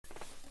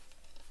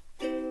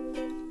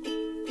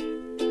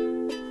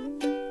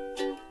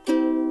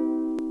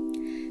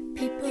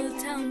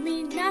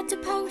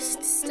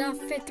post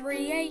stuff at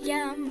 3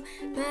 a.m.,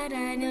 but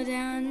I kneel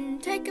down,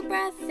 take a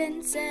breath,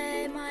 and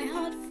say my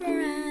heart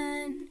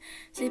friend.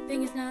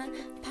 Sleeping is not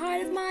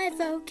part of my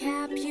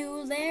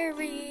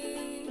vocabulary.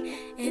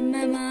 In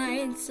my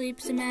mind,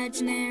 sleep's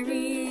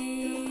imaginary.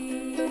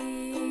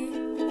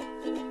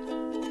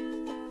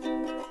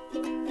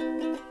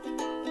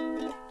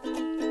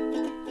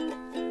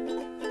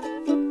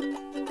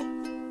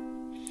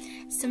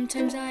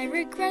 Sometimes I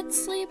regret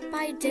sleep,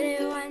 I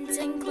did it once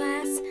in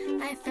class.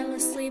 I fell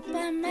asleep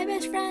on my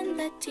best friend,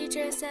 the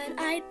teacher said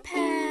I'd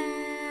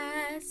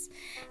pass.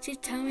 She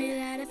told me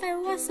that if I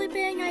was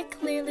sleeping, I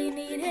clearly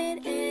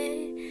needed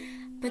it.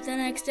 But the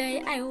next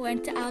day, I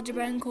went to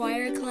algebra and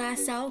choir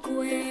class, I'll quit.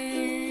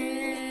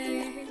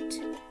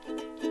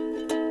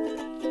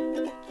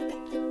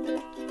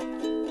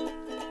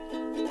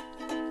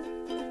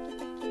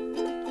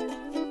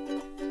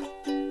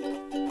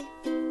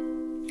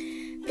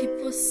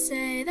 People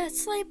say that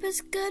sleep is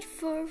good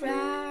for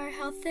our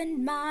health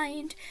and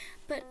mind,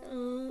 but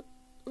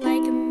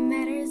like it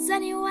matters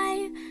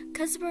anyway,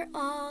 'cause we're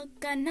all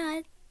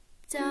gonna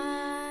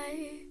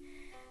die.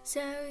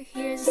 So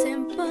here's a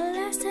simple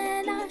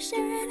lesson, I'll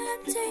share it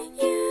unto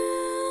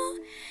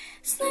you.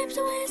 Sleep's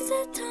a waste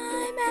of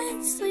time,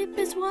 and sleep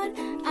is what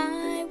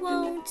I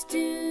won't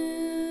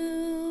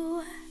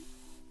do.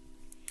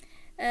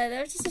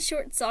 That was just a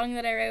short song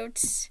that I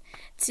wrote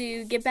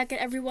to get back at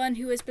everyone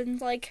who has been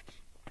like,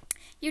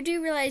 you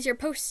do realize you're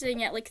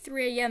posting at like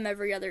 3 a.m.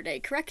 every other day,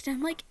 correct? And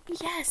I'm like,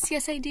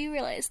 yes, I do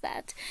realize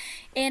that.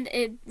 And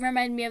it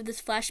reminded me of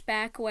this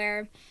flashback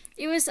where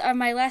it was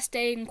my last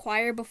day in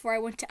choir before I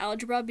went to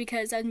algebra,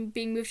 because I'm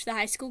being moved to the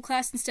high school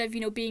class instead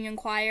of, being in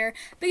choir.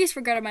 Biggest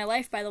regret of my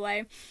life, by the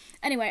way.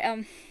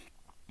 Anyway,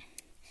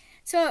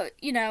 so,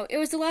 it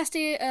was the last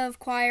day of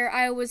choir.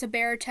 I was a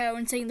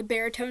baritone, singing the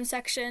baritone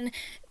section,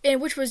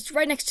 which was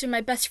right next to my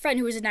best friend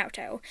who was an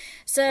alto.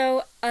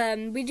 So,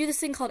 we do this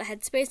thing called a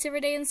headspace every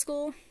day in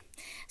school.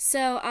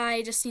 So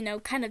I just,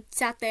 kind of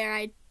sat there.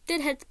 I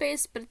did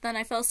headspace, but then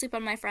I fell asleep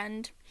on my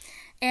friend.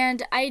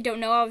 And I don't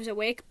know, I was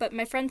awake, but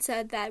my friend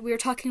said that we were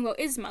talking about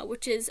ISMA,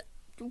 which is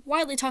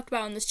widely talked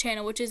about on this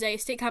channel, which is a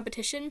state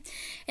competition,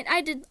 and I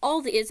did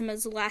all the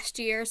ISMAs last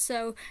year,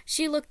 so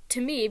she looked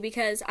to me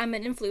because I'm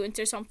an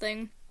influencer or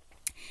something,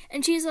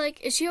 and she's like,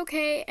 is she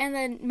okay? And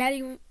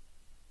then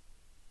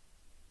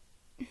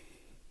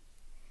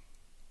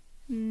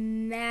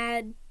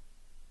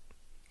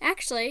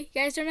actually,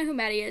 you guys don't know who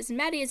Maddie is, and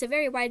Maddie is a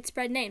very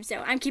widespread name, so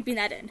I'm keeping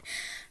that in.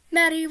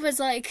 Maddie was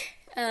like,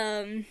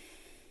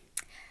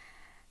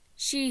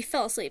 she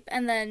fell asleep,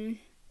 and then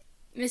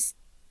Miss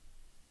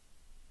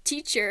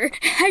Teacher,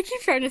 I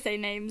keep trying to say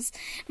names,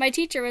 my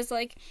teacher was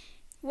like,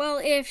 well,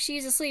 if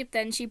she's asleep,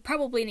 then she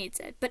probably needs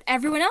it, but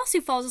everyone else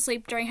who falls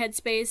asleep during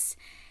headspace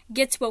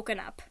gets woken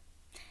up,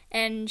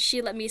 and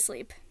she let me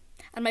sleep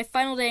on my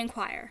final day in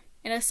choir,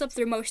 and I slept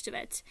through most of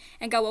it,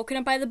 and got woken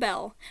up by the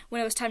bell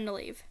when it was time to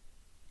leave.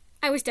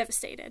 I was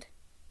devastated.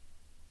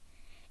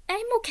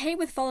 I'm okay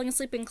with falling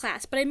asleep in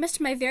class, but I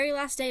missed my very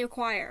last day of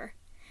choir,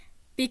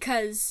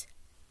 because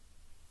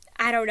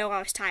I don't know, I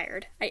was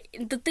tired.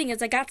 The thing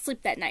is, I got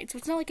sleep that night, so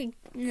it's not like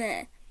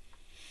meh.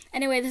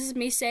 Anyway, this is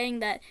me saying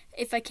that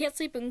if I can't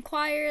sleep in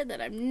choir,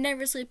 then I'm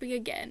never sleeping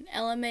again.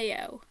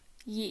 LMAO.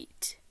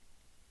 Yeet.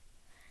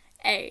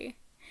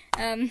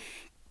 If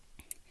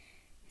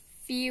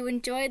you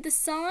enjoyed the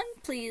song,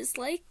 please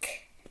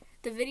like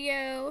the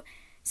video,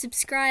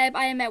 subscribe.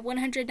 I am at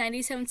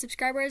 197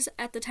 subscribers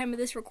at the time of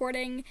this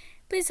recording.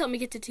 Please help me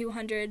get to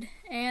 200,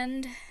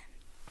 and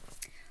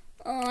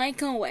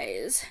like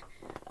always,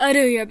 do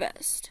your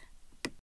best.